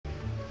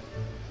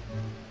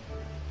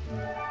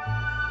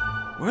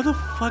Where the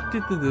fuck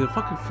did the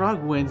fucking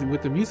frog went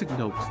with the music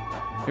notes?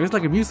 There was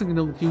like a music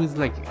note he was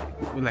like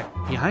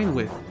behind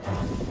with.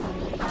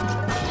 Am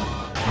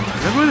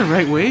I going the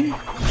right way?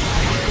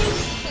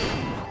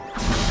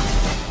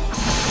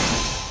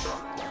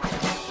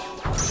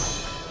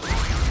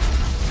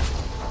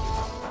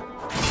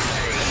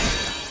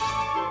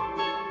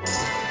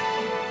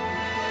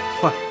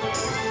 Fuck.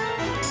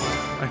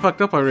 I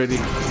fucked up already.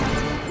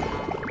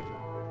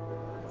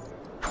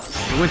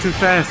 It went too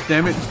fast,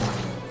 damn it.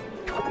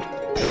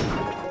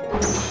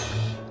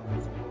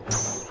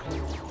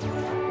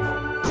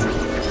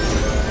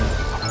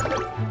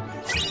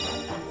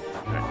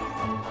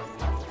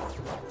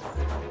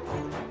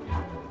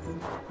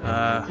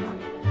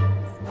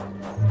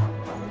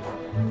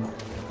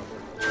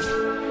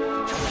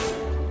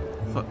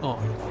 Fuck. Oh.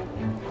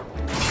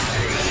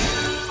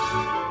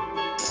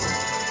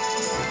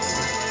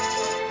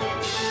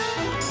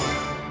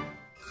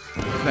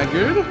 Is that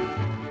good?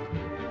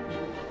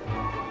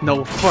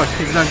 No, fuck,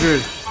 it's not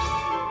good.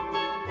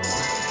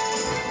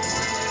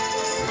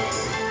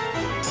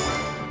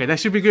 Okay, that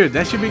should be good.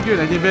 That should be good.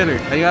 I did better.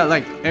 I got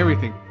like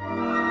everything.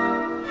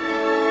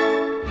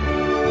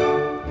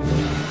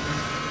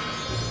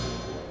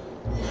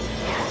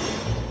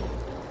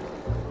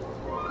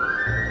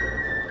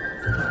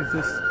 What the fuck is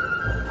this?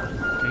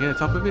 Can I get on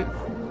top of it?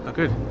 Oh,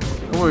 good.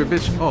 Don't worry,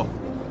 bitch. Oh.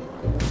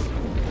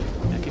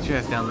 Yeah, get your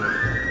ass down there.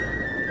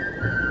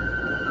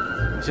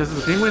 It's just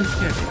the penguin?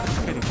 Yeah,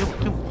 okay, kill him,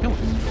 kill him, kill him.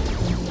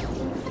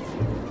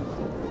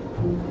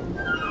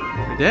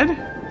 They're dead?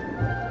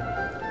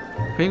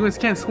 Penguins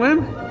can't swim?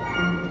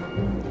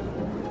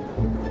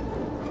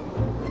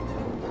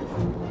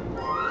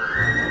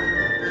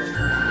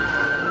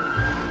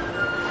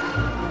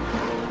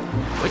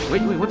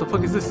 Wait, what the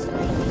fuck is this?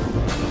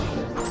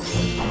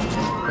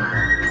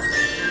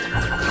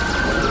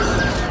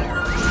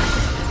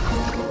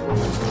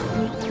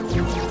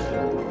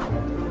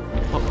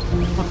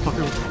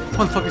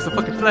 Motherfucker's the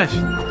fucking flesh.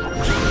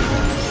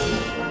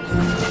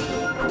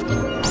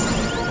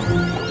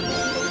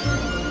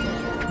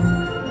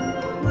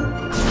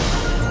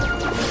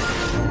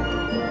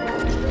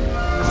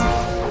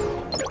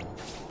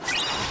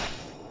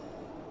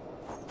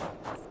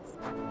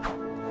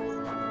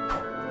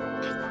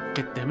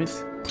 God damn it.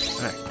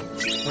 Alright.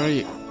 Where are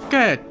you?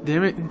 God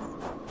damn it.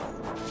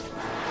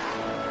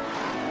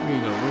 Where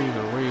you go? Where you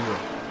go? Where you go?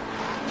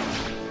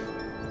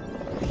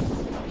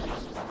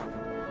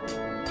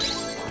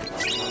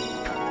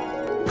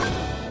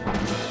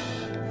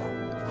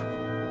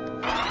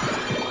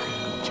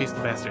 Chase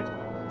the bastard.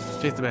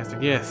 Chase the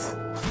bastard, yes.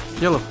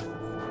 Kill him.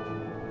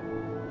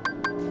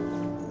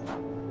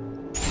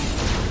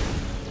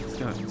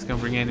 It's gonna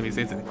bring enemies,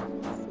 isn't it?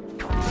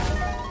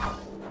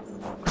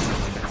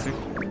 Bastard.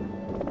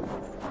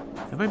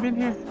 Have I been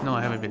here? No,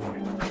 I haven't been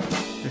here.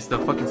 There's the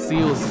fucking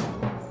seals.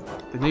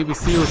 The Navy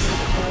SEALs.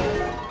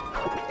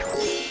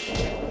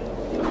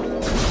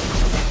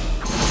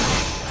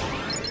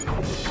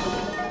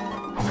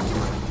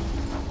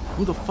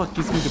 Who the fuck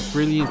gives me the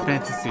brilliant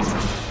fantasy?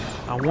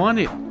 I want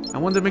it. I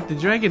want to make the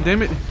dragon,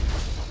 damn it.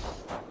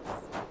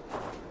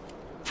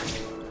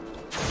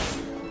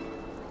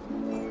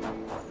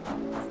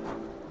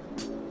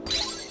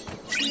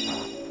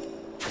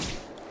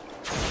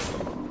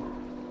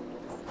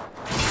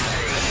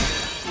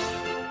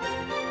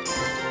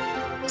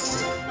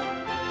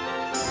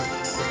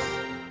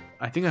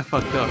 I think I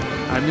fucked up.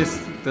 I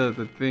missed the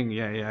thing.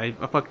 Yeah, I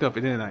fucked up,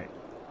 didn't I?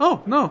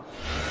 Oh, no.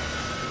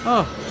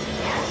 Oh.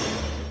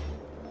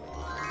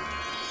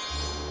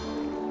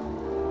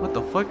 What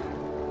the fuck?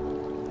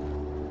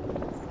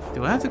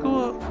 Do I have to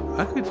go up?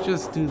 I could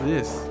just do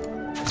this.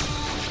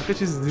 I could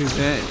just do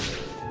that.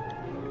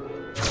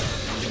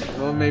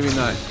 Well, maybe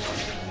not.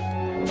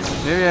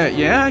 Maybe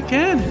yeah, I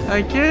can.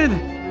 I can.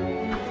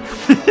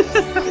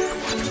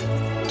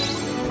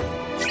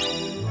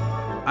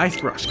 Ice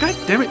brush. God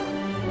damn it.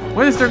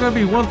 When is there gonna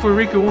be one for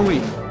Riku only?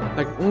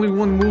 Like, only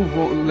one move,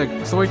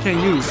 like, so I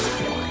can't use.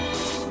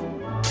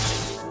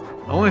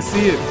 I wanna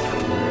see it.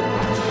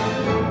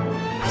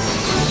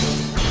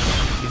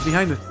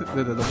 Behind the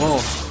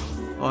wall.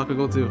 Oh, I could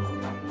go too.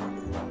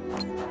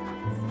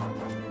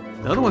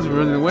 The other one's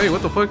running away.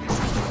 What the fuck?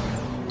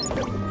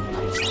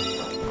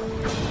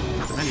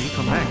 Man, you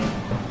come back.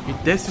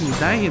 You're destined to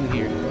die in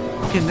here.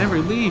 You can never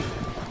leave.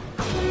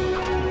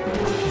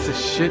 Piece of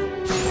shit.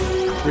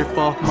 Rip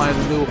off My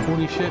Little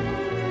Pony shit.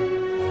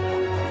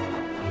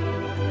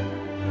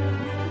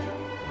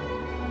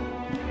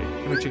 Okay,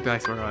 let me check the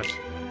ice barrage.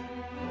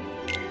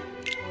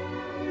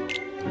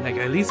 Like,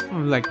 at least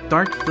from like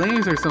dark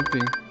flames or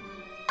something.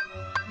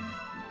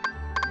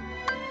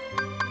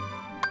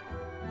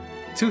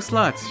 2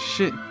 slots,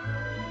 shit.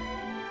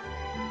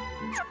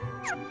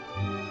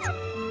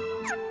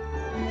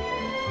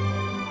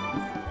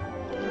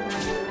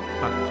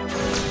 Fuck.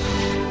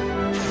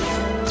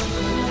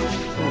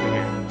 Over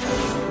here.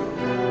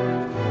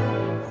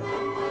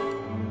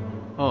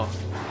 Oh,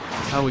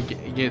 that's how we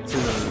get to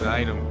the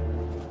item.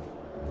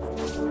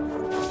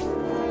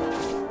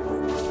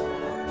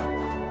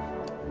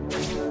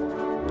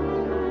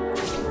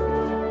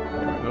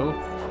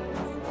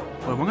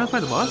 gonna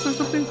fight the boss or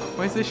something?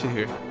 Why is this shit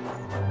here?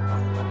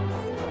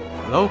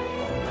 Hello?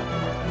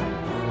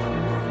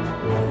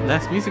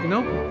 Last music,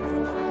 no?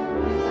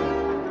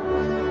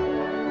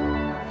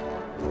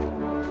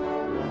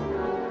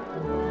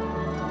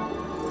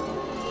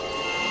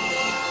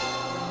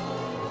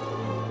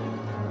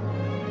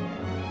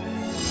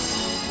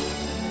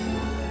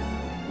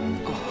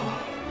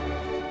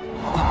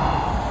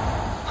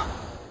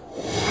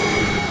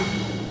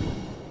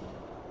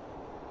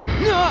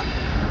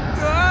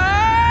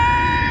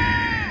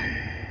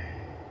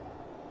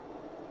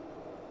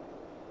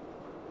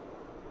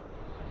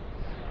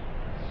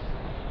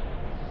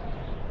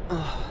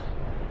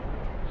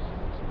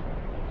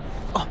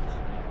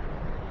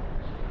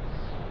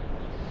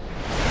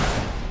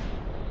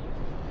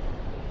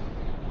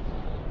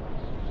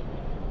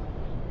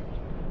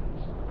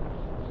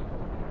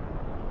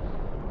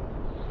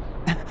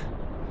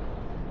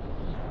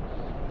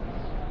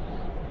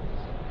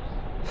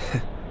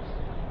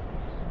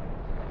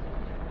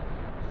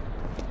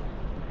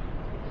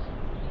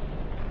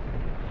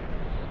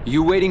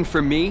 You waiting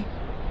for me?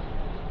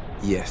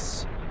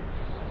 Yes.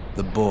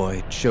 The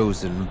boy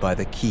chosen by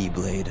the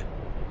Keyblade.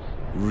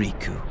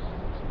 Riku.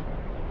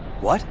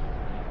 What?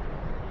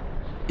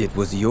 It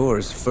was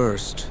yours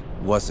first,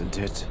 wasn't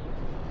it?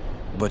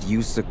 But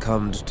you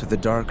succumbed to the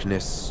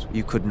darkness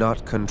you could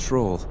not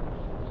control.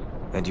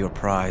 And your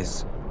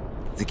prize,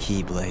 the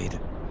Keyblade,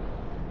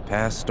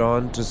 passed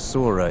on to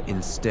Sora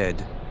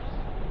instead.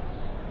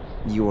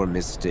 Your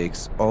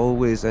mistakes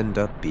always end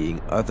up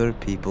being other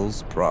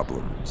people's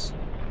problems.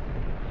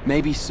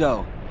 Maybe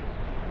so.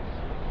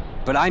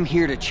 But I'm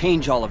here to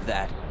change all of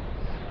that.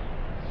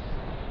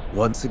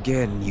 Once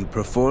again, you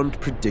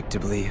performed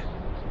predictably,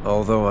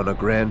 although on a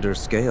grander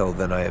scale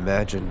than I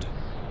imagined.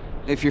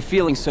 If you're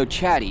feeling so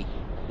chatty,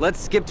 let's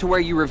skip to where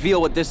you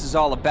reveal what this is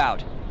all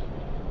about.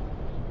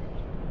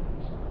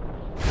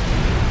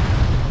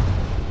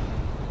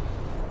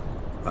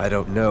 I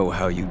don't know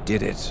how you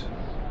did it,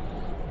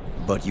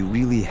 but you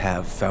really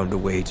have found a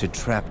way to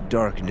trap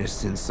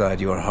darkness inside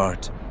your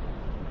heart.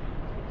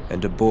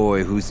 And a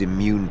boy who's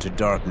immune to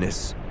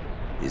darkness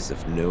is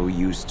of no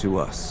use to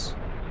us.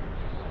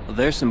 Well,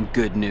 there's some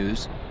good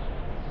news.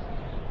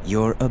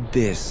 Your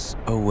abyss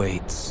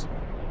awaits.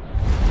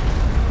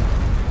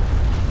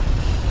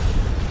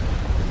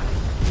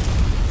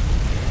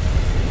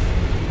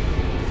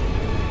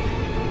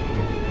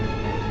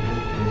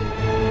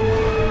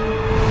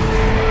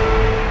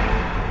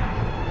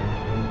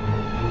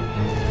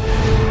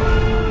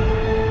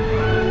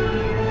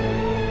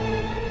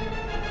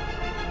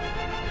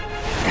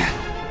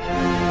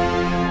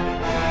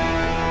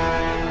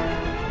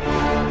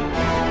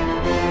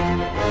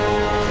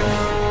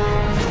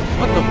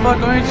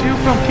 Fuck, aren't you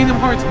from Kingdom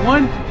Hearts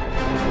 1?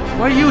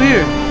 Why are you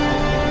here?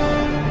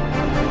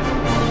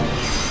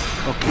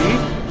 Okay.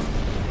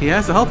 He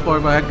has a health bar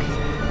back.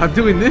 I'm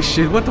doing this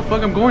shit. What the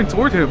fuck? I'm going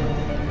toward him.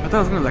 I thought I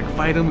was gonna like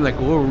fight him, like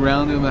go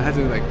around him. I had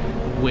to like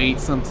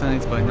wait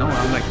sometimes, but no,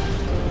 I'm like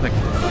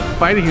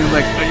fighting him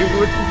like, are you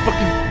going to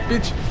fucking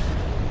bitch?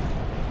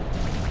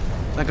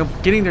 Like I'm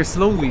getting there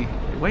slowly.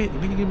 Wait,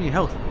 when you give me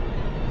health?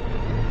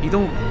 You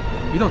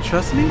don't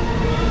trust me?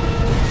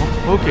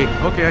 Oh,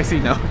 okay, I see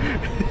now.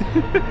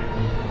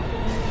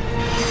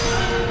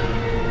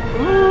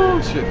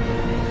 Oh shit.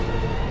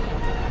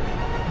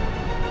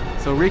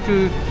 So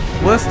Riku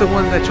was the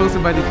one that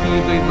chosen by the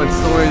Keyblade, but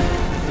Sora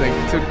like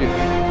took it.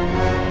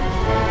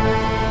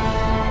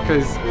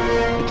 Because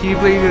the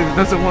Keyblade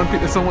doesn't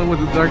want someone with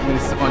the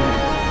darkness on him.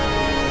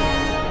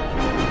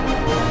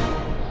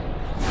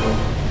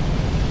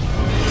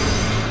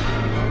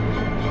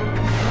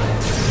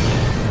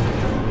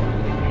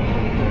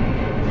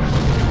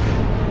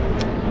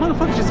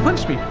 Motherfucker just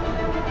punched me.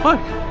 Fuck.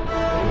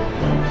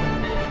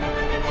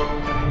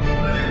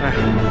 Alright,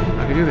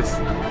 I can do this.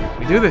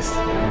 We do this.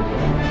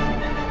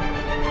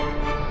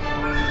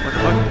 What the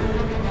fuck?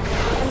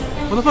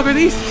 What the fuck are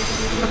these?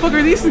 What the fuck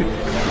are these?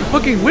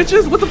 Fucking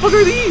witches? What the fuck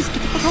are these?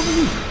 Get the fuck off of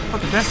me.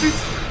 Fucking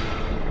bastards.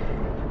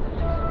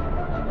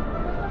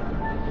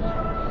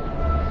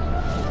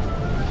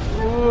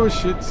 Oh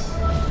shit.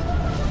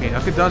 Okay, I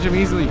could dodge them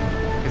easily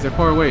because they're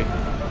far away.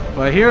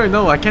 But here,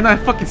 no, I cannot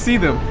fucking see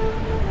them.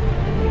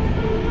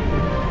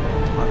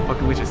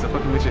 Fucking witches, the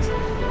fucking witches.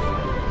 Get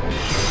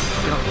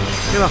off.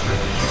 Get off.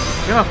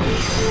 Get off of me.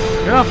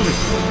 Get off of me.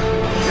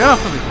 Get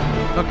off of me.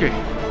 Okay.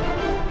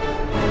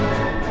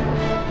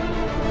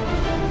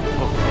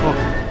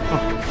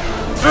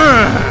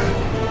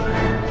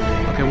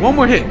 Okay, one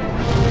more hit.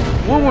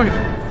 One more hit.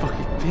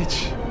 Fucking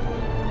bitch.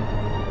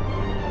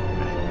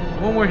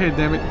 One more hit,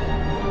 damn it.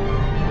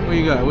 What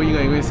you got? What you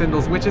got? You gonna send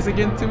those witches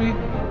again to me?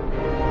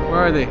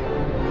 Where are they?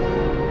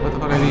 What the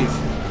fuck are these?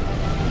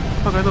 What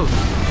the fuck are those?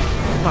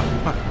 Fuck,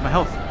 my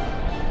health.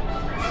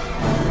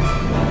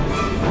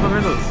 What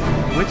are those?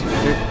 Witches?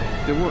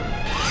 They're what?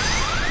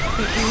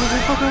 Hey, what the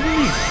fuck off of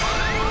me?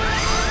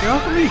 Get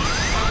off of me!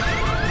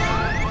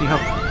 Need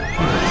help.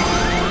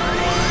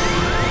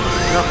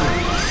 Get off of me.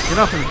 Get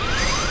off of me.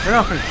 Get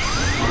off of me.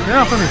 Get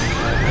off of me.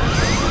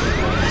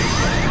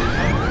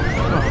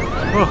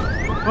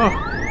 Oh.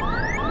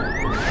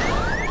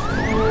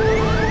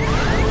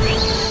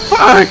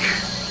 Fuck!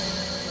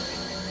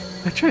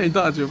 I tried to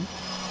dodge him.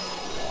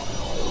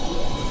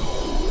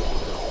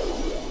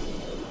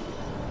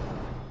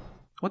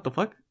 What the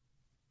fuck?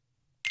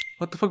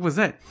 What the fuck was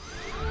that?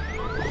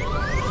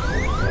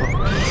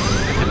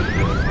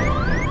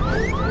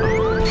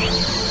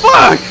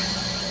 Fuck!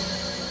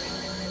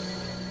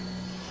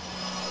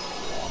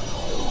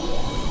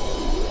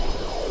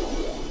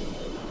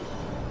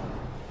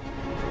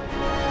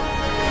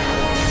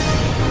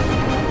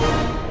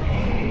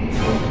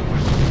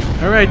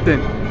 Alright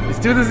then, let's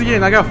do this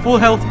again. I got full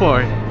health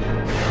bar.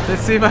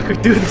 Let's see if I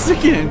could do this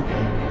again.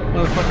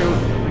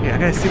 Motherfucker. Okay, I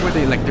gotta see where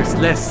they, like, there's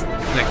less.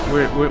 Like,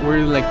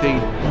 where like, they...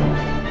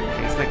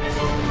 Okay, it's like,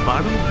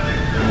 bottom?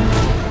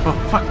 Oh,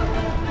 fuck.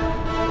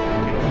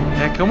 Okay.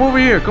 Yeah, come over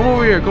here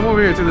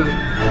to the...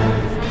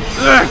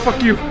 Ugh,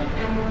 fuck you!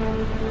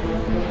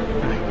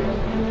 Right.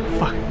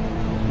 Fuck.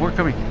 More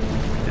coming.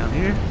 Down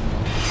here.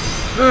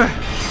 Ugh.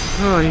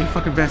 Oh, you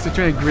fucking bastard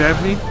trying to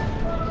grab me.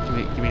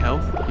 Give me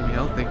health. Give me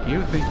health. Thank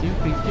you.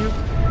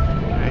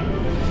 Alright.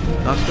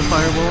 Dodge the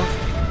fireballs.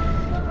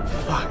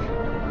 Fuck.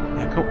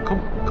 Yeah,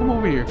 come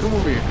over here.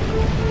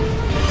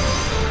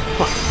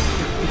 Fuck.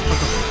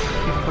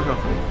 Get the fuck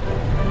off.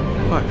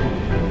 Fuck.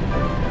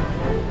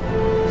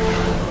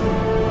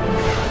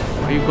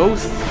 Are you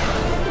ghost?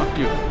 Fuck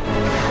you.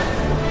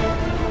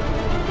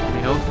 Give me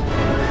health.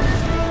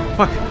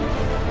 Fuck.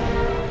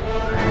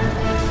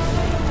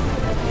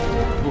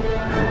 Oh.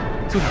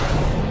 Two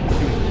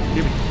health.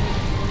 Give me.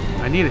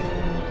 I need it.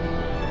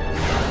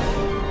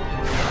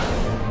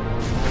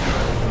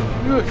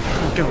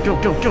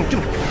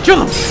 Kill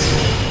him!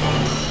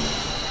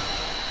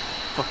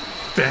 Fuck,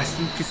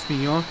 bastard, pissed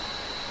me off.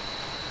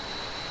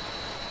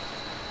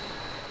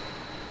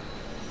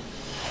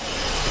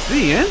 Is this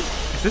the end?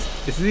 Is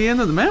this the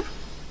end of the map?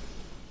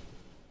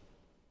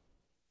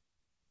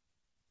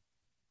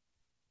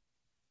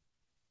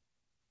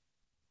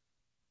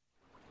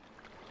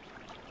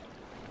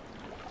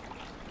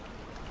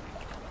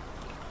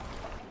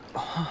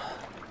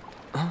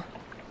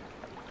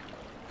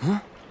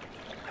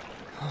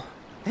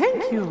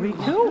 Thank you,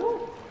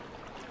 Riku.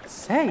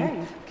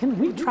 Say, can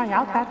we try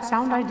out that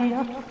sound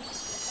idea?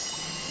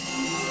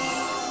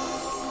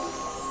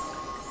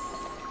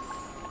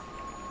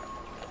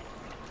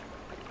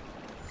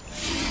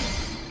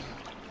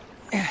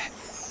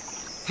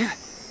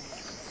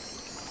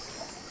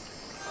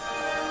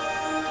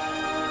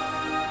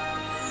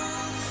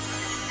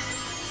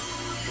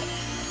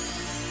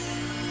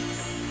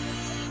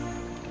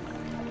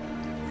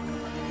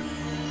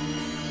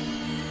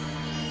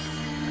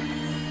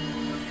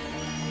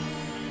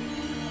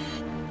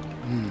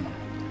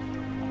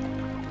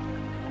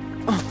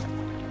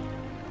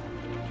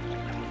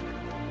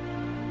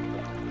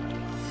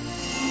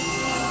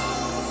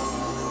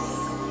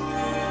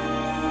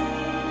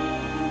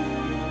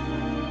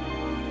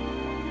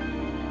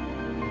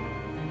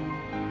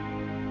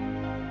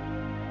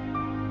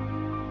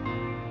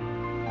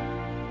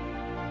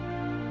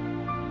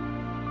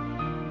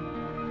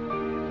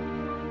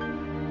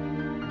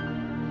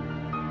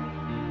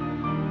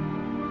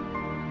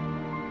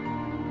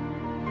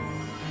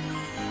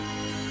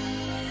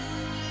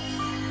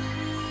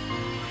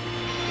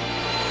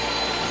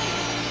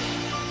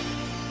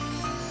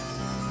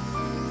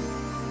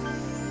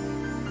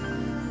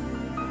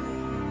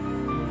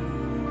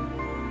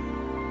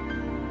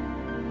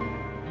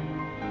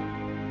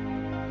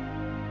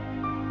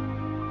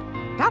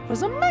 That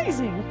was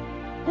amazing!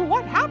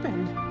 What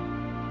happened?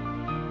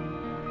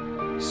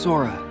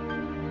 Sora.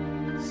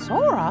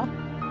 Sora?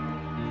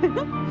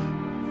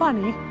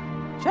 Funny.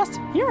 Just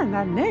hearing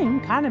that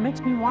name kind of makes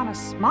me want to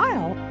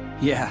smile.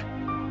 Yeah,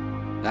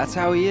 that's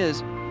how he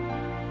is.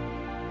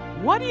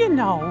 What do you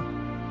know?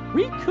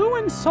 Riku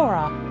and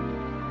Sora.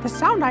 The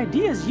sound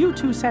ideas you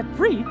two set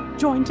free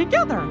joined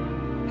together.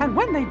 And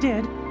when they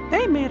did,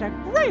 they made a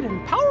great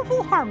and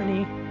powerful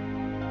harmony.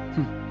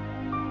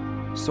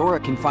 Sora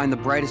can find the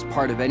brightest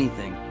part of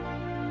anything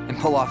and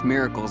pull off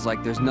miracles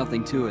like there's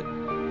nothing to it.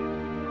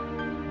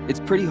 It's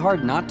pretty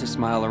hard not to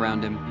smile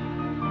around him.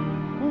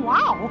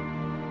 Wow!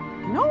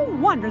 No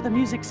wonder the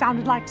music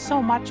sounded like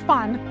so much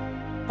fun.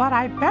 But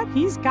I bet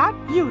he's got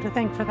you to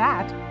thank for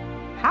that.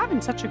 Having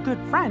such a good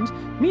friend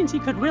means he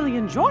could really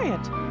enjoy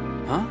it.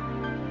 Huh?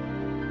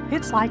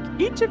 It's like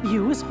each of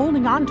you is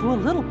holding on to a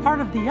little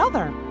part of the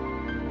other.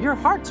 Your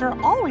hearts are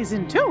always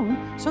in tune,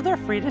 so they're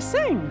free to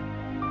sing.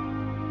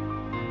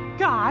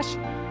 Gosh,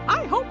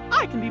 I hope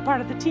I can be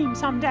part of the team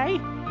someday.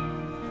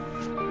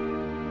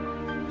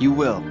 You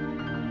will.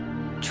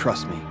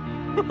 Trust me.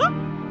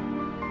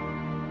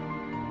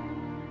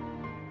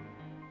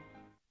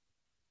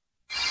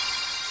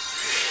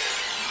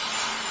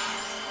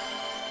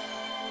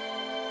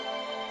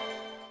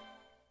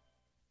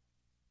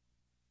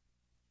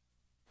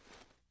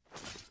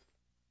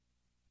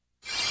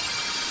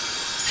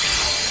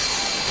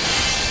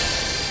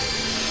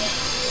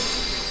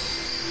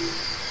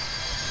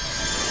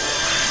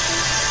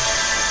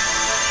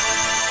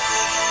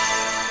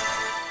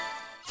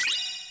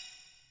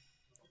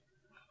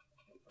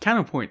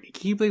 Counterpoint. A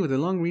Keyblade with a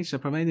long reach that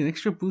provides an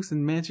extra boost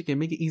in magic and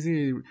make it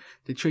easier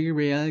to trigger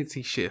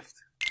reality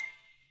shift.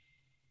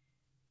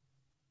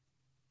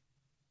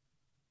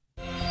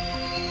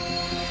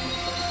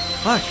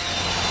 Fuck.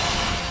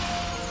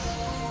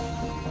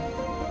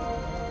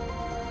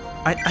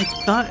 I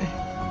thought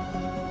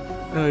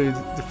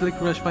the Flick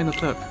Rush Final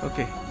Tuck.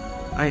 Okay.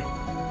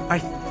 I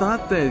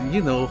thought that,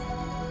 you know,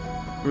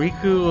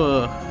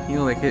 Riku you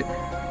know, like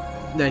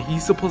that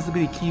he's supposed to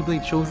be the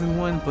Keyblade chosen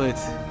one, but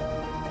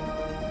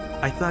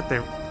I thought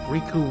that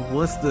Riku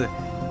was the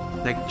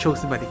like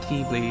chosen by the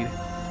Keyblade.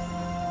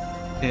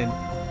 And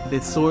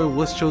that Sora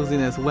was chosen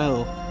as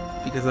well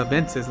because of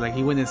Ventus, like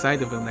he went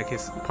inside of him, like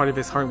his part of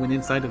his heart went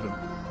inside of him.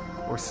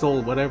 Or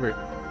soul, whatever.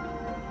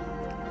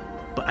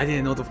 But I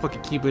didn't know the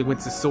fucking Keyblade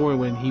went to Sora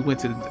when he went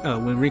to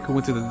when Riku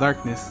went to the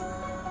darkness.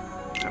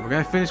 And we're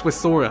gonna finish with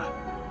Sora.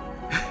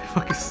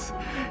 Fucking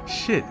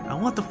shit! I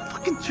want the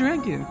fucking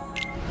dragon.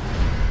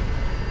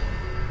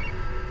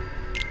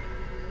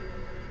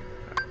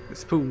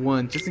 Let's put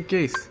one just in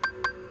case.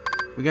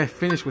 We gotta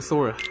finish with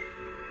Sora.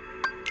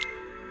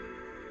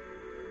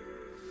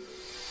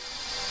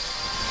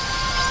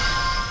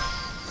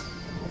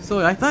 So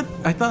I thought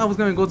I was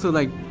gonna go to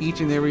like each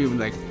and every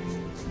like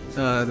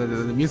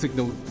the music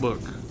notebook.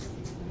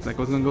 Like I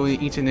was gonna go in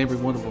each and every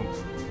one of them.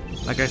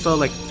 Like I saw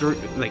like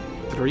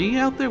three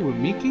out there with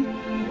Mickey.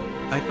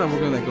 I thought we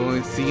were gonna like go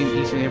and see in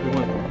each and every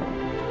one of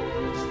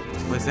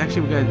them. But it's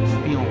actually we gotta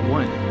be on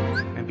one.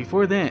 And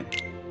before that,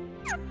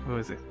 what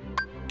was it?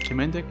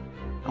 Commandic?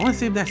 I wanna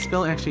see if that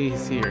spell actually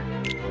is here.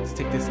 Let's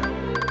take this out.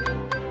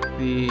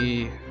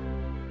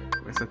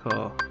 What's it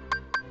called?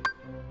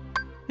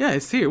 Yeah,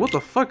 it's here. What the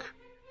fuck?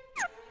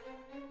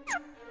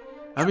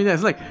 I mean,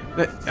 that's like,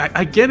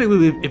 I get it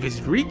if it's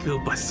Riku,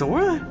 but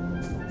Sora?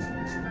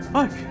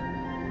 Fuck.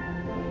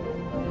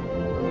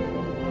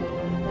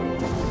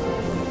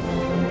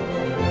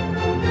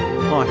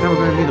 Oh, I thought we were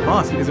gonna be the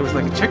boss because there was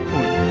like a checkpoint.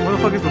 Where the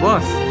fuck is the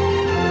boss?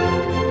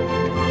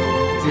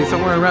 Is he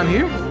somewhere around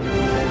here?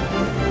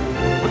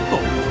 What the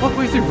fuck?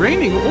 Why is it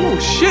raining? Oh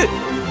shit!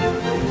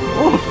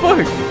 Oh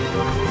fuck!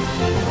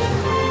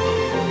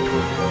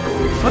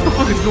 What the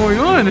fuck is going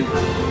on?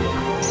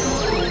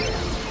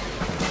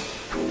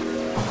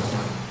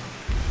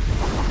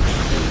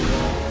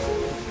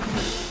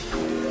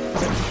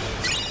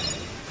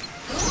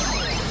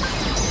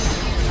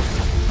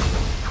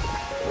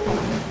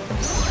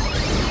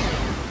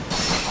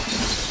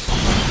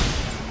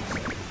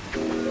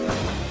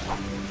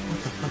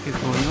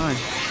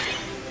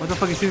 What the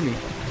fuck is shooting me?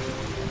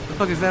 What the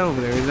fuck is that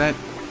over there? Is that...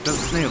 that's a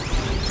snail.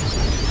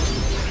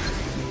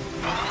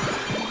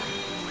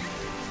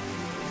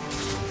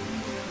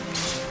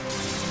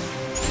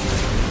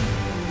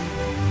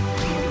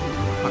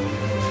 Fuck.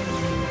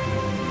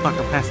 Fuck,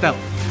 I'm passed out.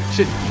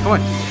 Shit, come on.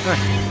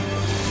 Alright.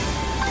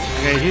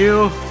 I gotta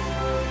heal.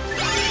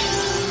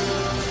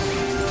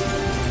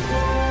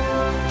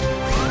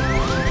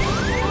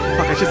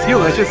 Fuck, I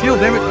just healed,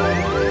 damn it.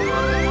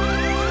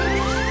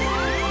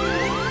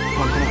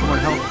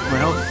 For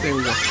health, there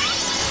we go.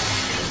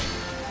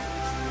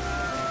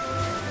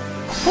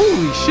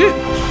 Holy shit!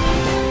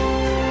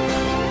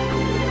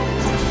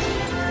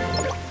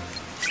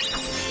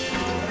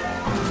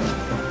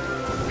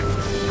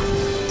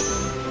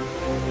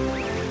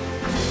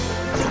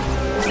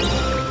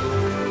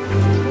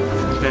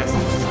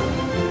 Bastards.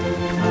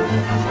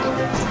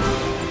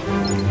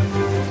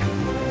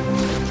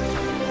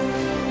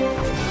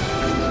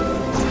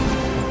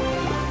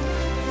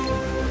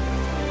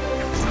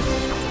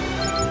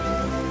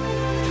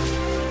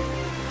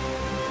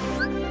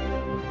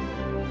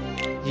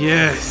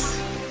 Yes!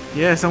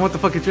 Yes, I want the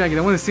fucking dragon.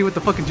 I want to see what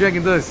the fucking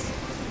dragon does.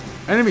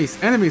 Enemies!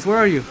 Enemies, where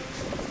are you?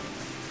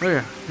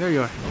 There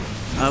you are.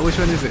 Which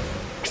one is it?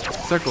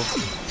 Circle.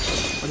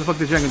 What the fuck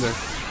the dragon does?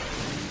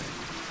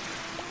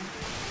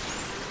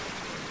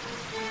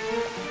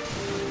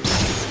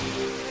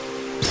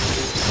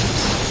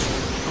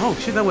 Oh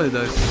shit, that's what it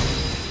does.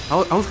 I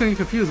was getting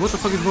confused. What the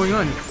fuck is going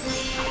on?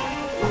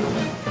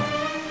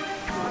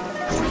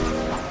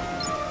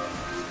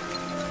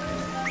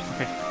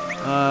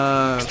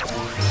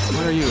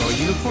 What are you? A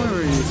unicorn or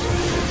are you?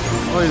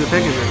 Oh, you're the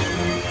Pegasus.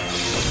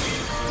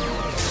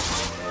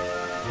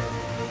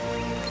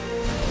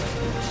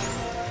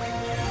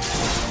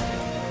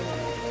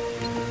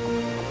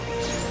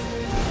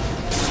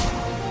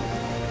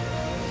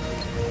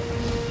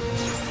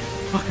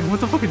 Fucking, what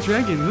the fucking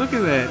dragon? Look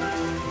at that.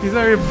 He's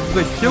already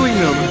like killing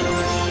them.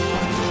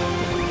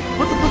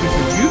 What the fuck is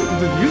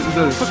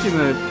the fucking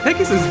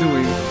Pegasus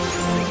doing?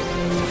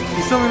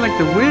 He's summoning like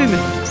the wind.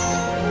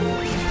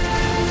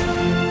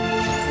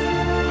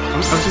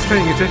 I was just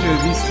paying attention to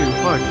these two.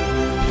 Fuck.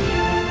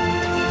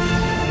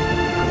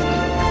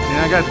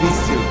 Yeah, I got these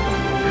two.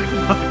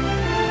 Fuck.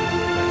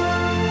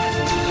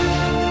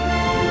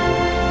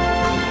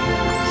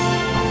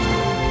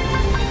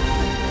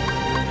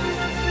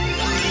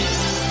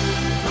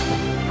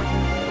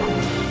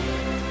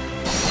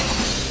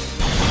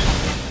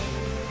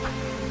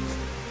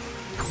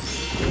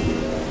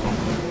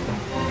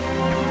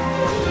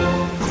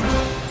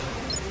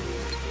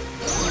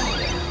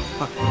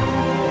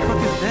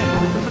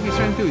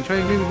 doing?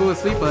 Trying to make me go to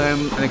sleep, but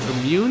I'm like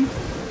immune?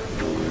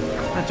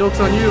 That joke's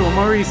on you. I'm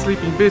already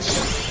sleeping,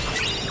 bitch.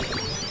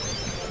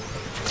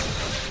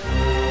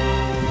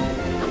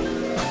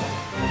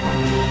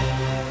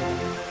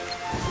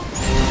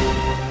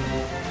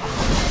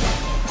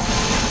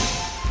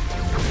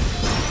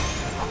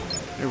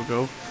 There we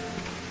go.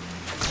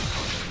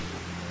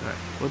 Alright,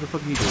 what the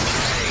fuck are you doing?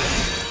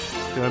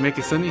 Do I make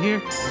it sunny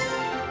here?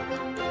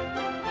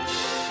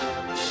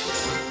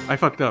 I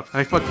fucked up.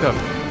 I fucked up.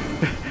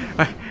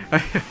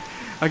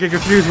 I get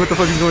confused what the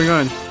fuck is going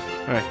on.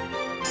 Alright.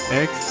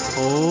 X,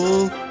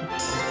 hold.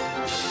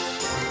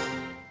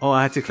 Oh,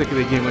 I had to click it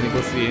again when it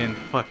goes to the end.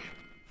 Fuck.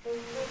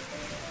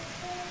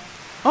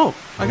 Oh,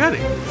 I got it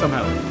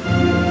somehow.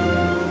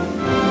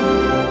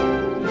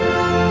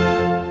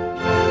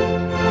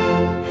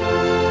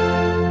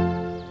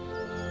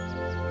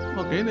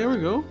 Okay, there we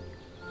go.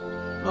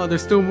 Oh,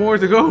 there's still more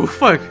to go.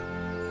 Fuck.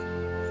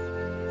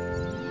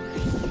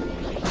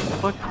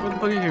 Fuck? Where the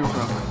fuck are you coming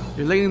from?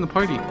 You're late in the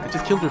party. I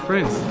just killed your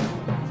friends.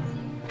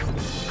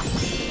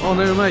 Oh,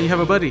 never mind. You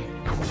have a buddy.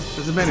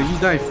 Doesn't matter. You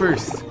die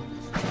first.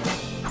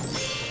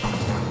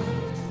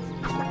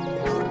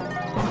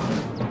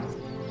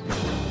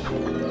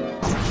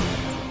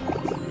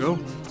 There we go.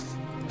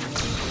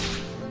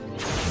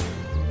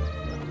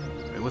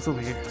 Wait, what's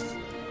over here?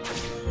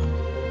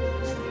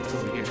 What's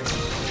over here?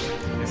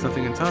 There's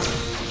something on top.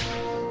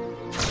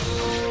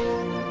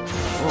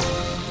 Oh.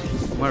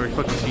 Why are we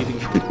fucking cheating?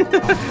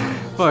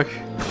 Fuck.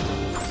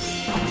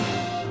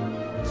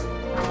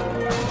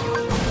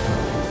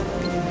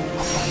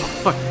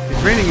 Fuck,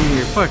 it's raining in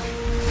here, fuck.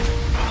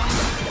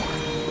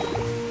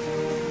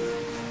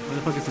 Where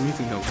the fuck is the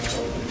music note?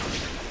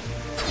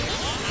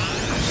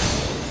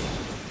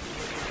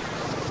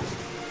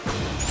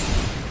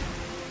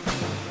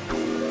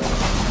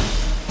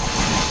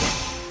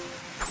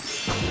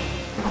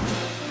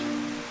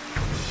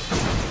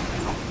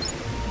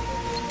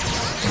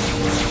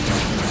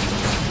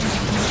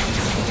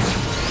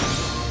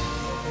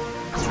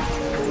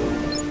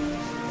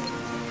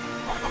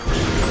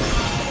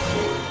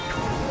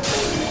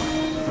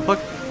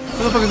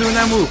 What the fuck is doing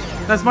that move?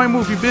 That's my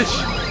move, you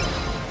bitch!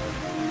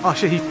 Oh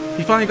shit, he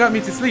finally got me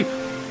to sleep.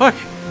 Fuck!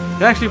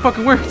 It actually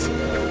fucking worked!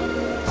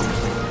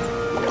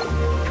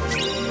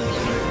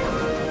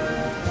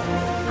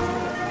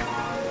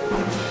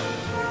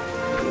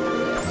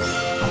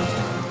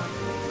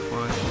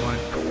 Come on.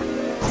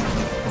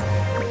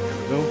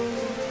 Go.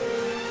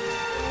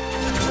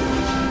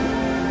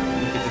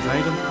 Get this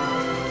item.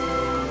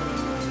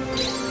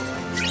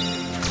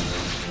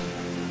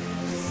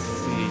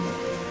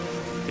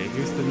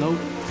 Here's the note.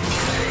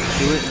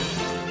 Do it.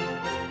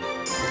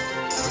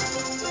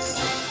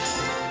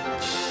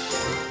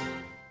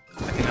 I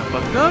think I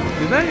fucked up.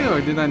 Did I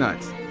or did I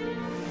not?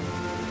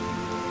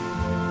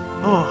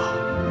 Oh.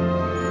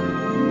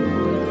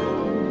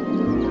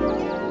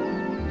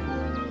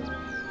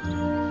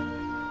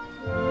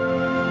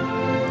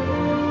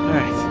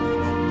 Alright.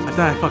 I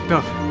thought I fucked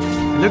up.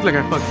 It looked like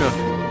I fucked up.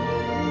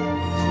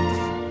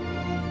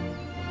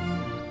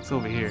 It's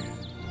over here.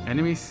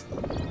 Enemies?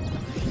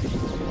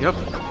 Yup.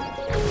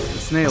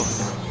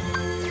 Snails.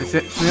 The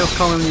snails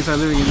colonies are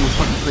living in this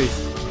fucking place.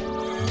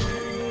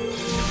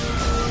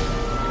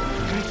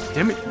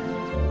 Damn it!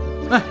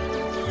 Ah!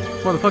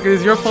 Motherfucker,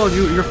 it's your fault.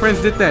 Your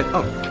friends did that.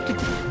 Oh,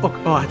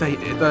 oh! I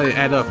thought it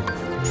add up.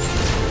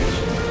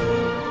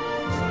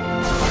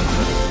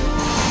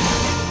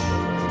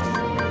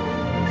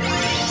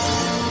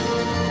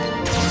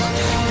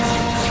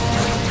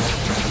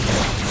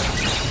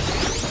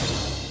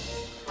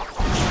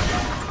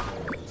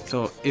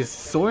 So, is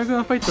Sora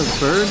gonna fight the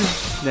bird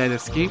that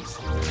escapes?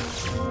 I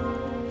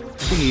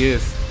think he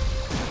is.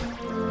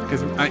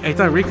 Because I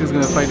thought Riku's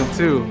gonna fight him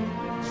too.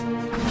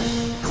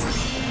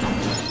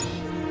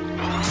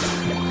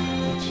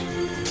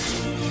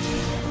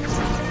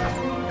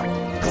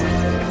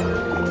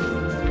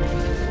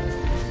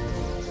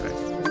 Right.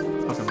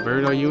 Fucking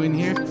bird, are you in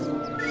here?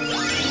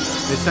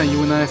 This time you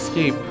will not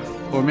escape.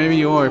 Or maybe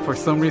you are. For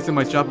some reason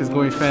my job is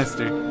going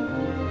faster.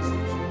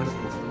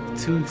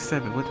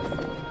 2-7, what?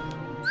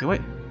 Hey,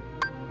 what?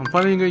 I'm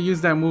finally gonna use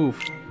that move.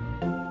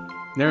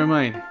 Never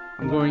mind.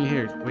 I'm going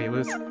here. Wait,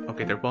 what's...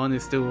 Okay, their bond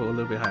is still a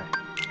little bit high.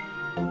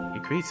 A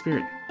great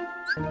spirit.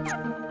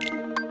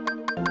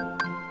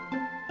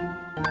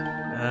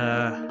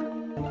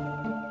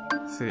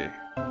 Let's see.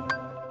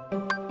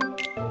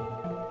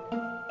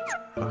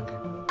 Fuck.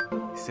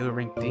 Still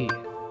rank D.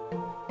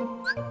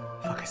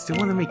 Fuck, I still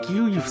wanna make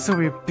you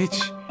sorry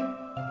bitch.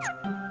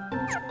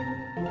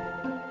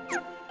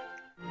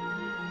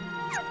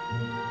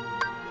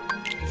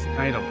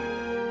 Item.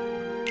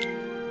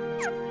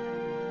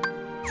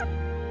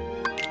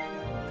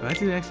 Do I have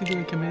to actually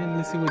do a command?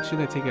 Let's see, what should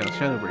I take out?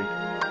 Shadow Break.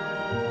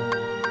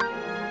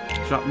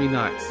 Drop me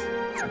knots.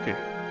 Okay.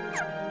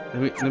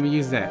 Let me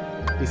use that.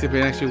 Let me see if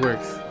it actually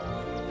works.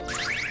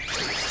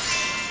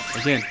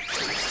 Again.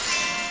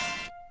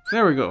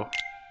 There we go.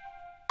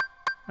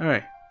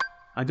 Alright.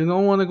 I do not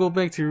want to go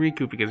back to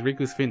Riku because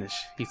Riku's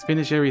finished. He's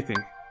finished everything.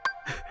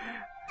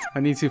 I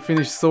need to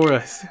finish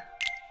Sora's.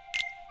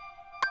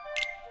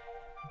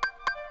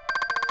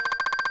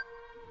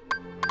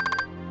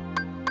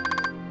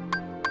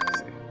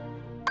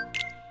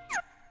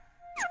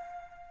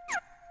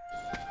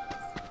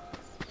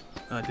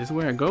 This is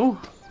where I go?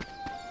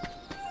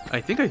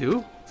 I think I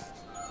do.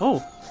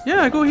 Oh,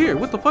 yeah, I go here.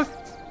 What the fuck?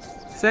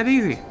 It's that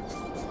easy.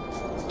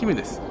 Give me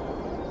this.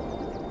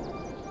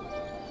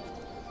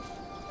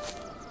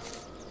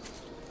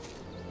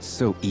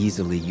 So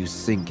easily you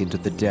sink into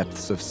the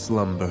depths of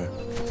slumber.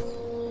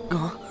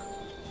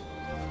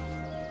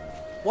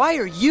 Why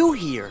are you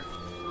here?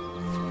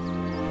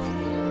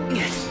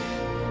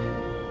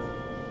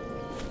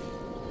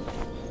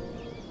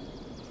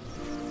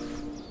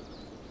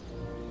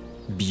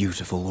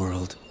 Beautiful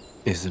world,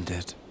 isn't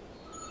it?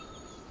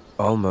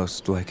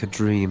 Almost like a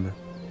dream.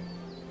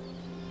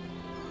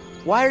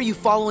 Why are you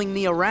following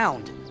me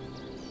around?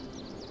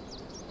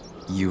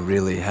 You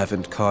really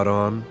haven't caught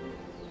on?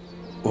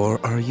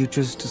 Or are you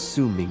just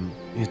assuming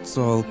it's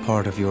all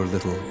part of your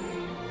little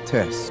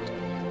test?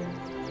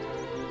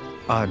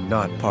 I'm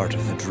not part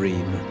of the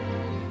dream.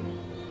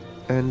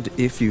 And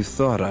if you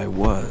thought I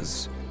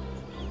was,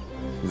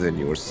 then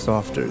you're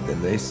softer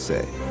than they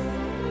say.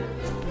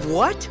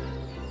 What?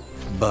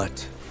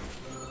 But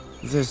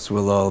this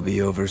will all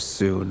be over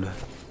soon.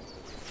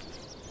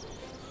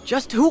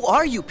 Just who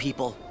are you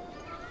people?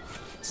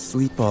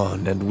 Sleep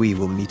on and we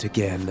will meet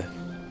again.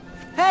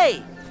 Hey!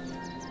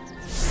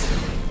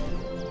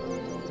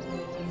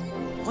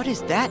 What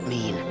does that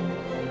mean?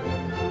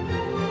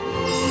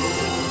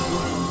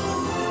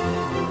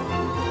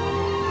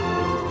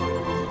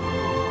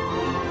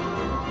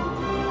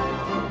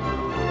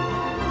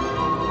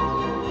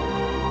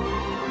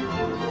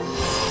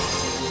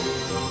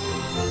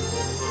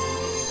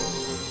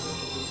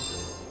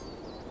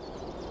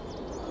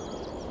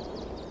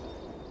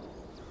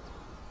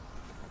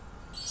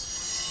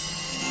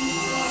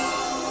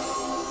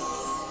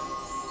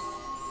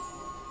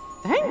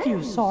 Thank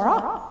you,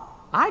 Sora.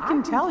 I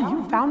can tell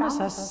you found us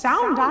a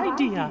sound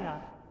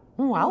idea.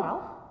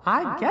 Well,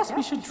 I guess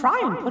we should try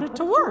and put it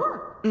to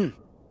work.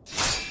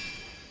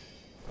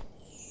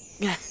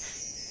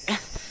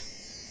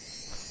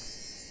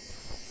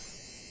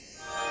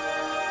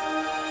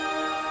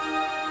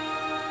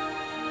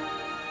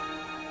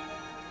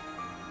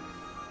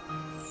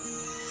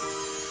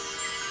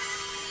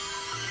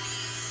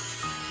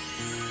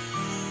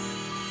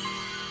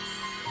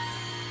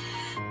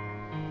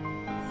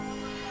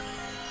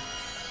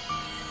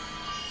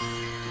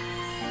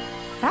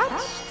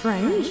 That's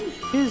strange.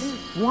 Is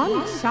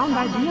one sound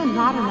idea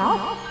not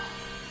enough?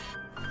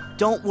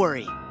 Don't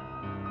worry.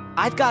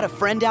 I've got a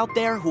friend out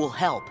there who'll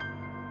help.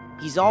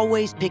 He's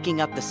always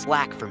picking up the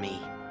slack for me.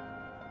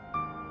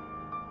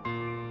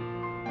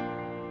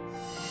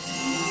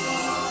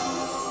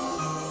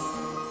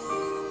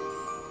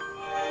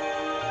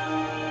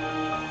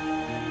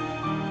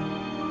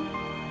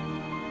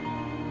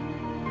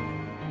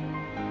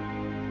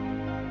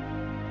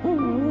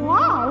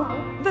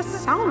 Wow! The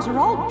sounds are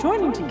all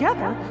joining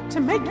together to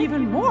make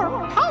even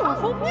more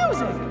powerful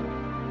music!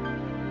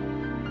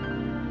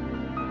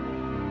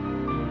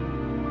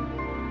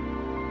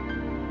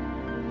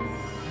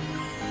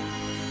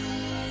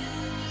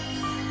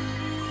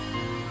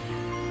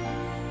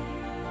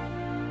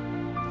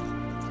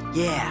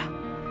 Yeah.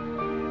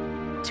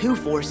 Two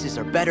forces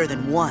are better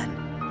than one.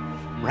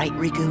 Right,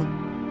 Riku?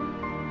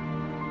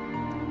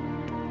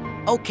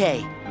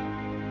 Okay.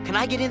 Can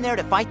I get in there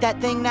to fight that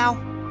thing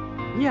now?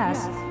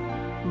 Yes,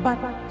 but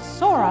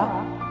Sora...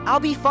 I'll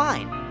be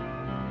fine.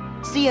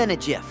 See ya in a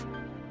jiff.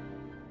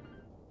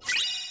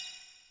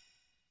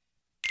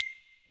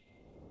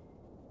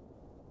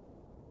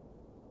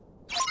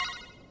 I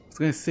was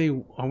gonna say,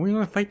 are we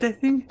gonna fight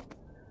that thing?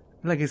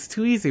 Like, it's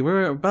too easy.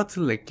 We're about to,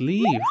 like,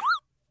 leave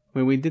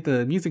when we did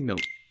the music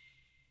note.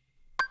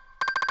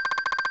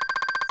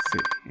 Let's see,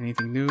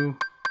 anything new?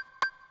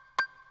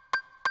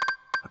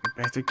 Fucking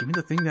bastard, give me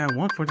the thing that I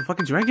want for the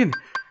fucking dragon.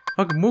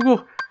 Fucking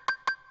Moogle.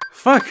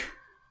 Fuck.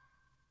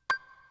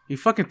 You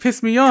fucking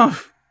pissed me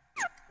off.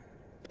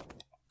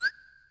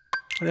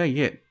 What did I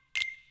get?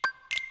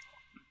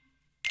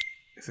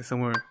 Is it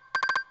somewhere?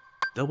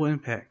 Double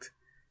impact.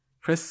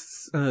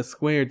 Press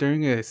square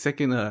during a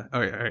second,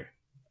 alright.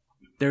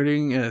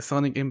 During a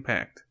sonic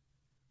impact.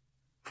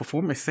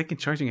 Perform a second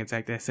charging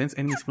attack that sends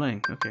enemies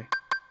flying. Okay.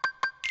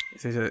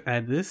 Is it to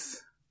add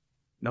this?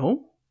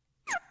 No?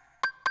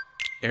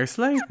 Air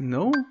slide?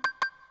 No?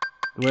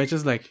 Do I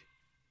just like...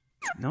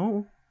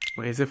 No?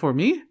 Wait, is it for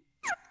me?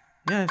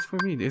 Yeah, it's for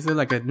me. Is it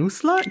like a new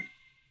slot?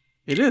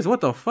 It is.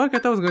 What the fuck? I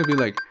thought it was gonna be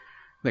like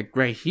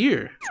right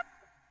here.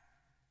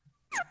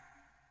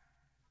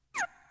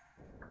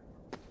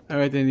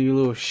 Alright then, you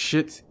little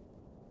shit.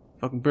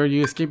 Fucking bird,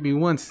 you escaped me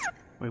once.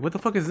 Wait, what the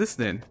fuck is this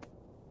then?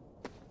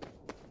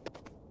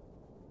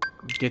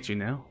 I'll get you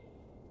now.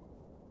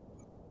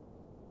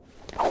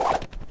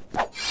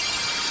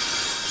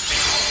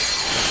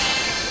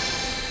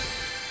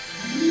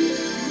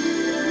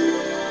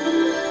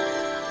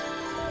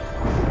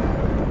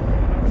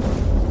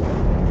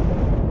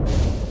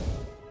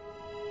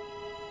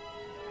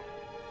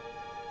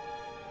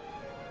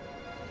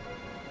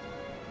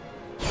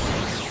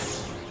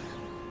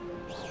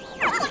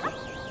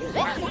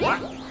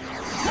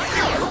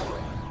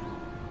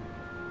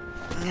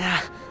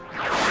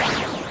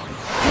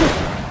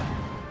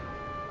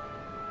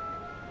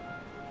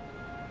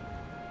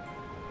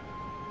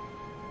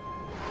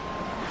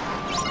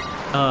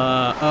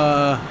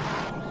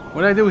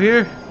 What did I do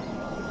here?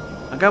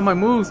 I got my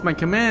moves, my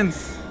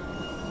commands.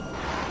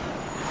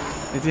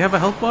 Does he have a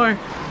health bar?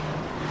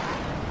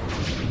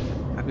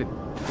 I could.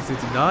 Is it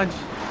to dodge?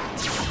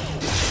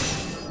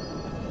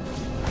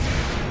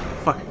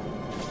 Fuck.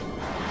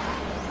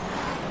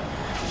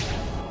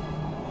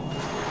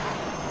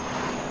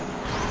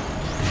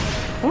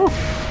 Oh,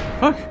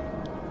 fuck.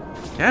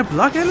 Can I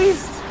block at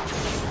least?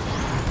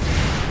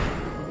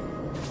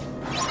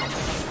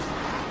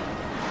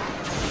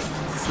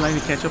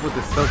 Slightly catch up with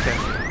the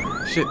spellcaster.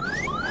 Shit.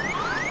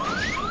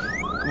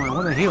 Come on, I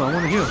wanna heal, I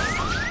wanna heal.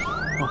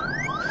 Oh.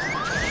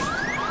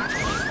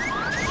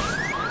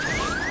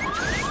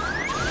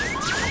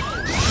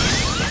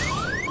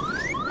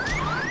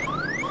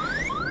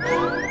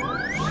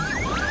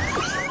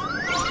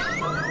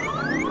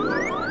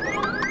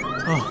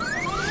 Oh.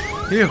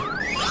 Heal.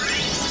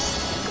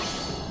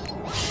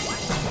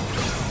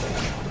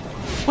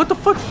 What the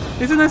fuck?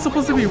 Isn't that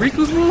supposed to be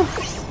Riku's move?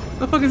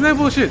 The fuck is that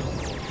bullshit?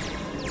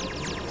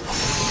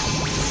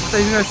 I thought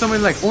he was gonna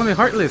summon like only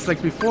Heartless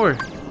like before.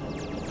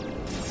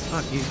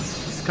 Fuck,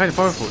 he's kind of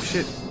powerful.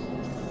 Shit.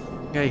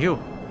 Yeah, heal.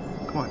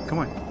 Come on, come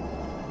on.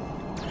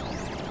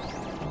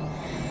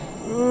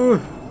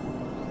 Ugh.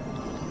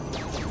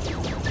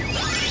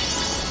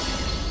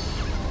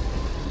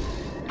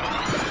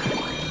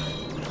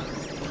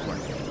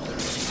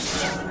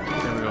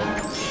 There we go.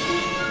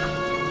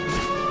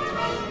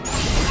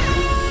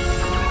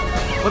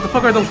 What the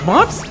fuck are those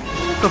mobs?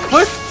 The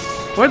fuck?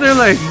 Why they're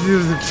like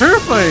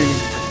terrifying?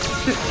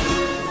 Shit.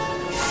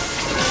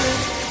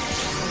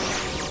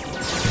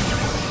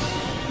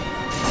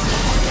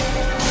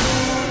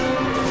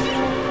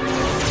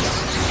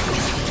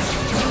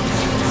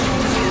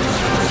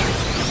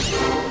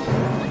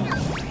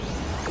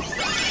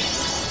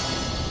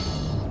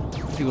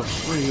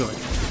 Where are you going?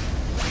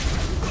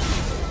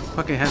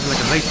 Fucking has like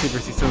a lightsaber,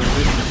 he's so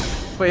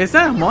resistant. Wait, is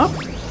that a mop?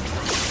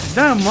 Is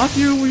that a mop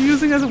you were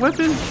using as a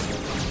weapon?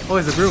 Oh,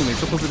 it's a broom. It's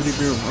supposed to be a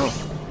broom.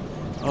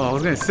 Oh, I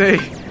was gonna say.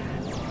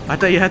 I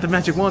thought you had the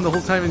magic wand the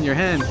whole time in your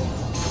hand.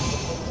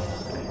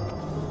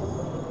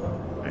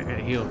 I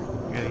gotta heal.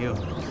 I gotta heal.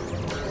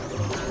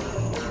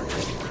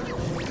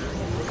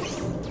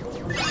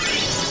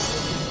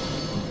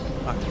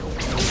 Fuck.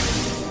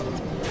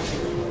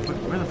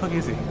 Where the fuck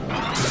is he?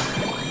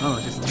 Oh,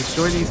 just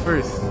destroy these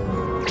first.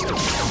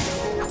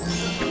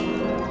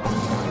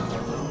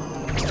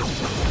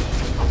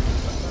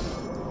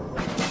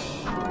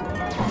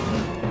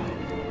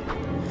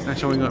 It's not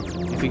showing up.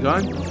 Is he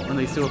gone? Oh no,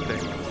 he's still up there.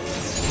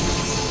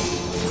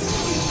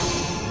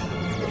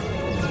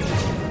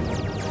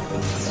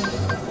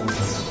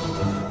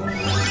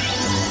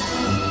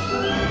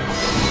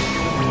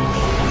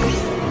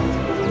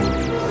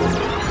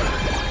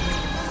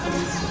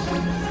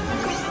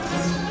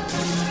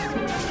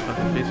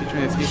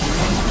 Trying to escape from me.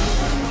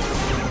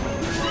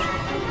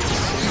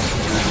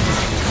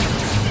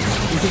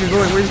 Where do you think you're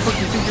going? Where the fuck do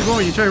you think you're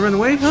going? You trying to run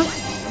away, huh?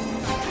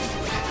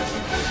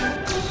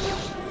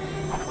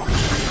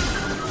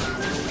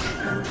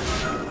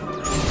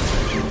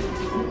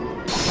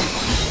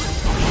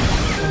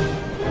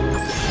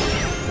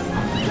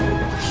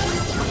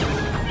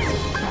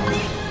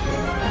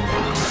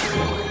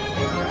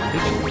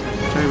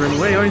 You're trying to run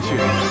away, aren't you? I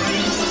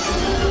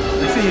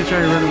see you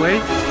trying to run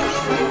away.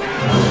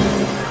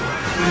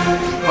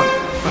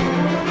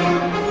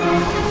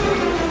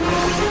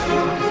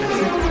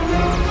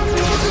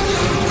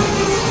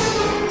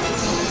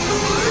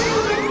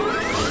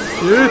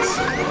 Shit!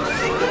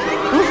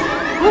 Oh.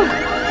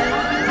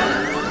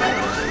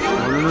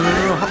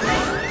 No.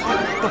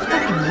 The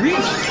fucking reach!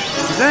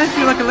 Does that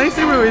feel like a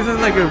lightsaber or is it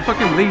like a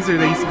fucking laser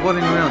that he's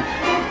floating around?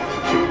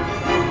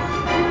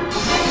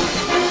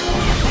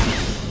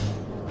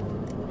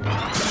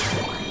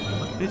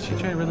 Bitch, he's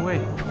trying to run away.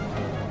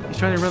 He's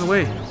trying to run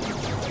away.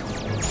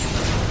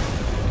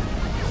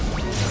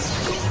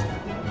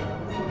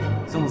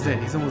 He's almost dead.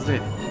 He's almost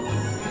dead.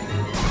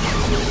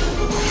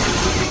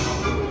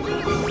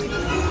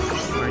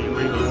 Where are you?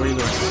 Where are you going? Where are you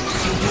going?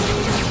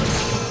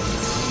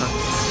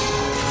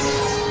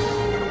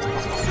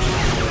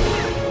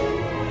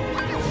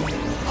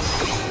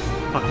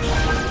 Fuck.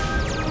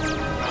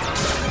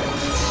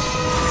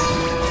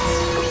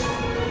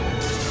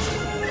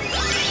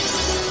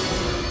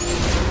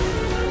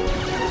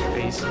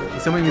 Okay, he's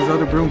summoning his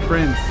other broom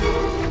friends.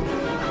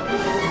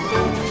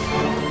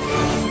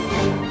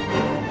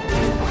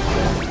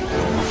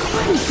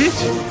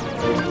 Bitch!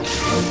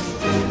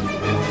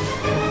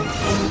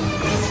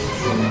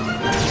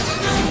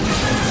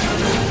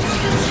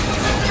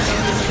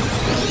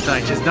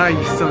 Die, just die,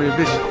 you son of a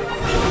bitch.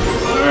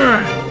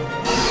 Urgh.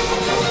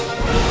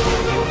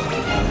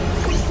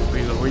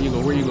 Where you go?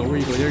 Where you go? Where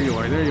you go? There you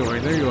are, there you are,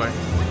 there you are.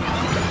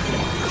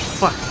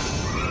 Fuck.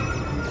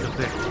 He's up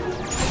there.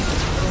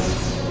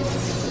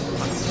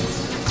 Fuck.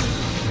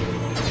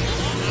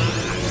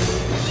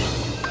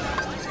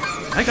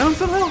 I got him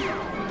somehow?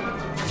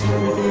 Where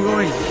do you think you're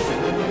going?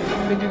 Where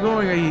do you think you're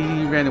going? Or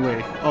he ran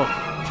away. Oh. I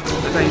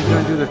thought he was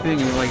gonna do the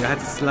thing and like I had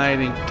to slide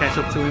and catch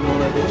up to him all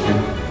that bullshit.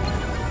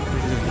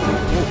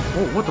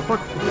 Oh, what the fuck?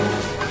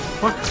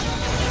 fuck?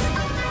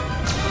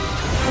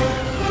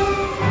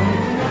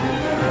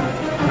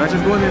 Can I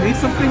just go underneath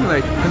something?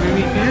 Like,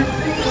 underneath here?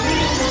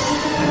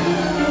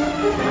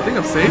 I think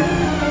I'm safe.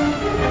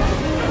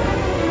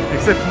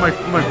 Except for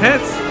my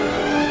pets.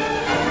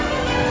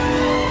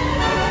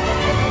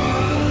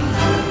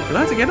 Do I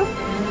have to get them?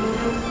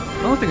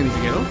 I don't think I need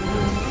to get them.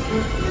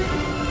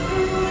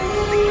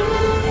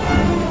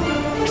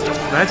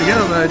 If I have to get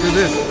them, then I do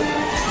this.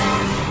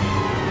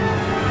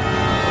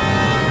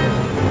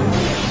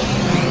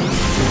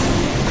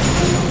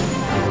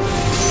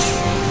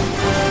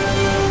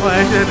 Oh, I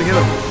actually had to get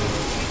him.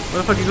 Where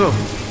the fuck you go?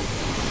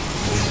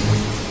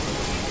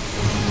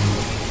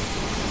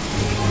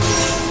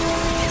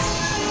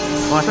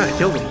 Oh, I thought I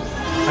killed him.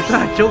 I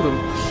thought I killed him.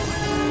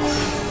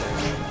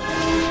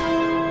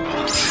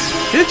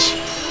 Bitch!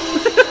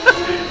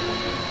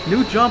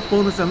 New job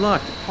bonus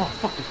unlocked. Oh,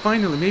 fuck it.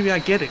 Finally, maybe I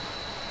get it.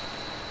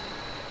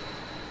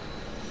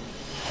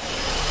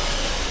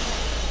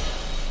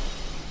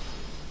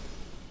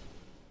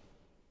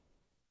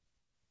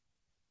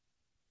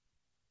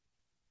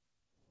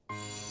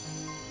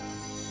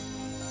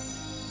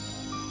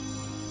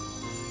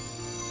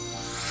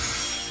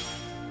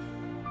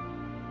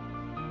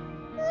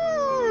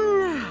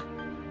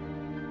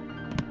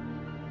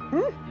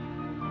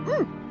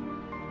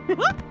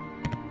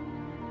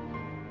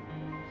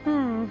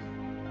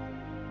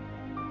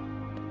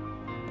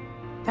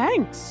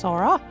 Thanks,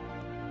 Sora.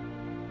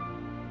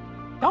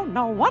 Don't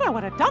know what I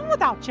would have done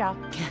without ya.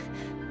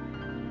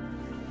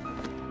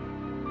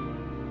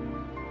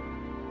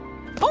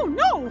 Oh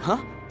no! Huh?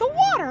 The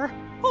water!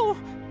 Oh,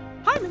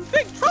 I'm in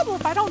big trouble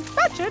if I don't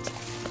fetch it.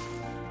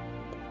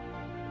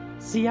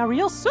 See ya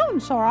real soon,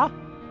 Sora.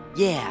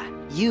 Yeah,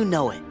 you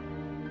know it.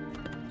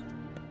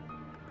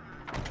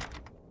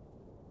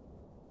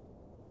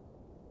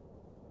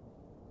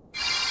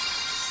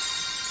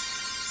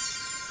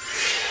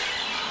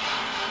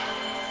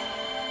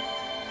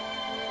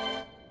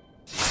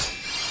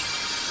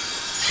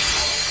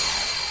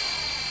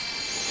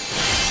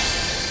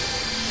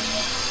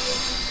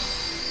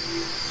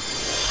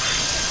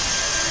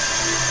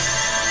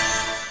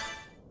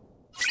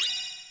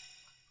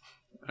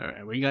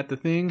 Alright, we got the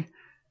thing.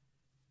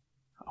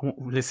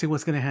 Let's see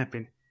what's gonna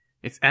happen.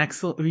 It's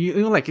Axel.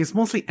 You know, like, it's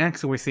mostly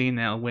Axel we're seeing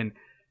now when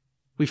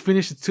we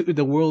finish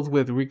the world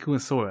with Riku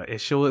and Sora. It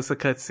shows us a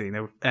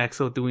cutscene of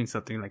Axel doing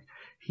something. Like,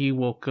 he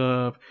woke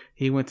up,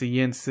 he went to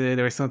Yensid,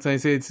 or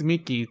sometimes it's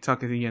Mickey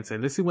talking to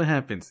Yensid. Let's see what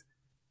happens.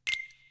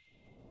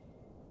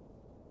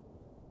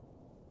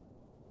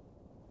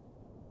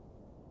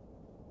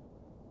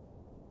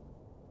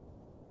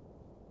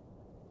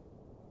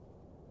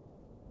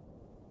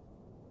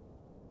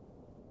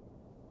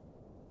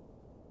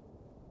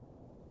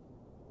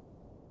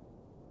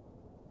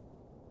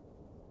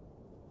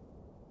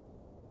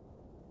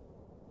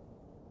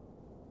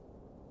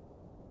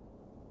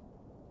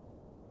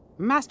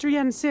 Master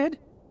Yen Sid?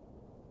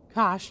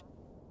 Gosh,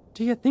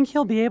 do you think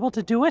he'll be able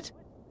to do it?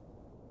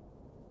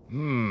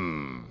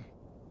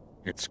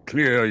 It's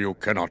clear you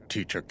cannot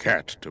teach a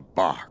cat to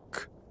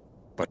bark.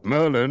 But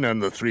Merlin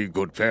and the three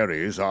good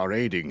fairies are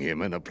aiding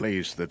him in a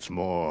place that's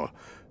more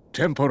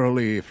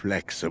temporally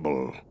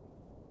flexible.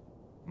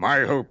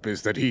 My hope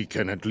is that he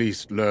can at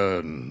least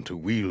learn to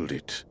wield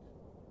it.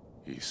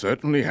 He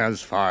certainly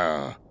has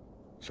fire,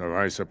 so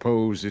I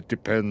suppose it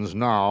depends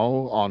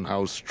now on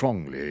how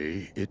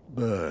strongly it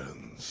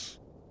burns.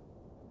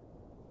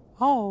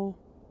 Oh.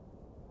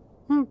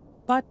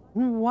 But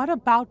what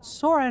about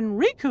Sora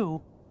and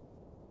Riku?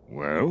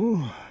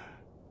 Well,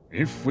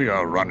 if we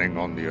are running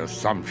on the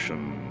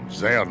assumption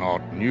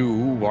Xehanort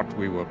knew what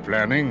we were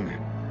planning,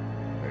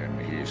 then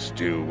he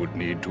still would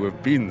need to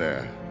have been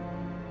there.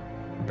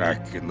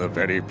 Back in the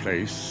very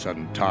place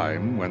and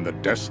time when the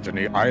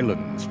Destiny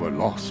Islands were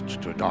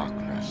lost to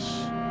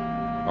darkness.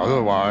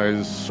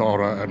 Otherwise,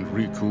 Sora and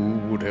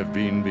Riku would have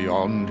been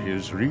beyond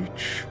his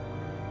reach.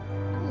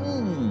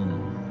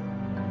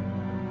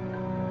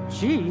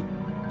 Gee,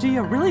 do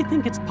you really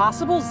think it's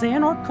possible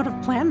Xehanort could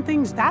have planned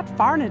things that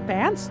far in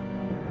advance?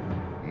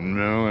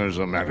 No, as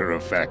a matter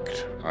of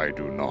fact, I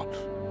do not.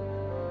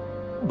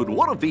 But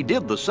what if he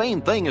did the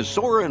same thing as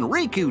Sora and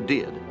Riku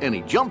did, and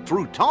he jumped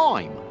through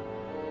time?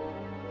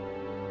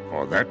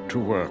 For that to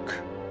work,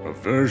 a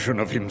version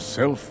of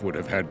himself would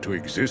have had to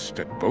exist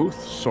at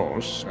both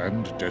source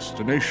and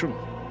destination.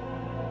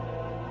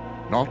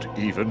 Not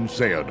even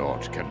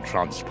Xehanort can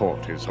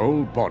transport his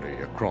whole body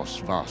across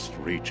vast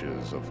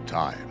reaches of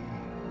time.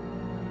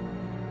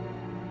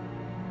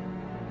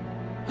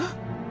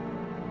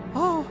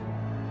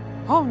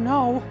 Oh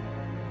no.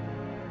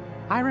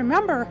 I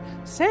remember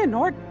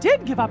Xehanort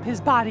did give up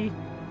his body.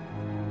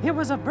 It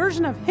was a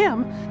version of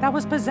him that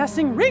was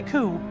possessing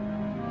Riku.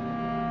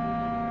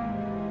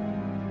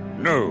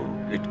 No,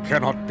 it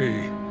cannot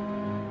be.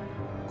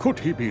 Could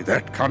he be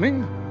that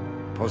cunning?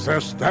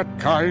 Possess that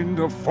kind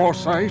of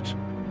foresight?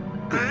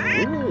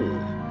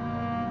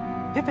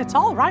 If it's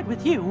all right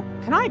with you,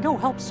 can I go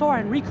help Sora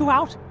and Riku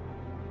out?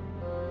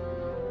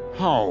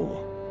 How?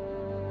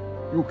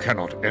 You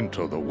cannot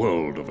enter the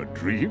world of a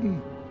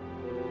dream.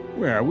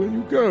 Where will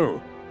you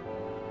go?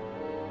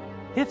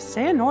 If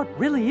Xehanort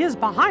really is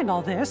behind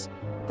all this,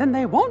 then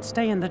they won't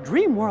stay in the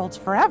dream worlds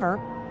forever.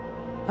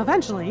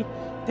 Eventually,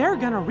 they're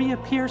gonna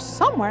reappear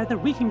somewhere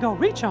that we can go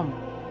reach them.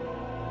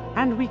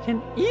 And we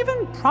can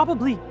even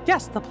probably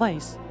guess the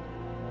place.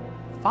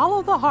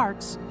 Follow the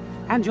hearts,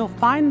 and you'll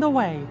find the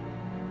way.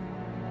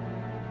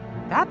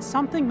 That's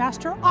something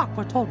Master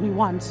Aqua told me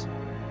once.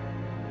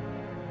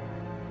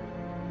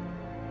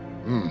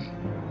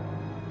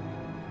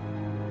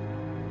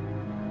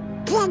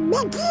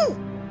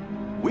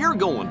 We're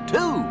going too.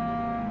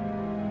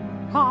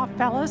 Aw,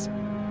 fellas,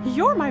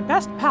 you're my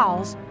best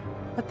pals.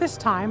 But this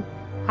time,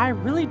 I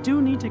really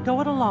do need to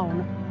go it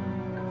alone.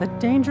 The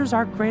dangers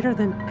are greater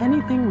than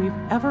anything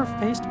we've ever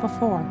faced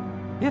before.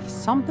 If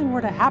something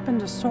were to happen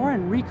to Sora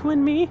and Riku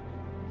and me,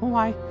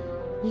 why,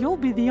 you'll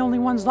be the only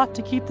ones left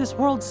to keep this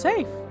world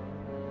safe.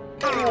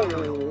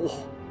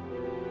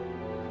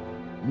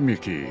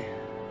 Mickey,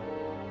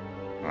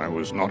 I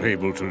was not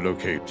able to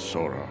locate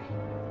Sora,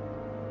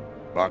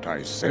 but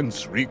I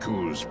sense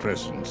Riku's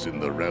presence in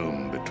the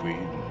realm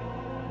between.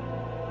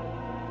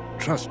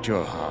 Trust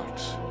your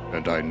heart,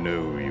 and I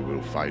know you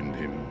will find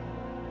him.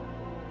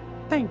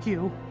 Thank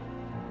you.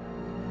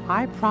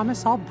 I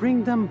promise I'll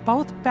bring them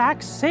both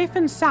back safe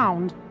and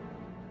sound.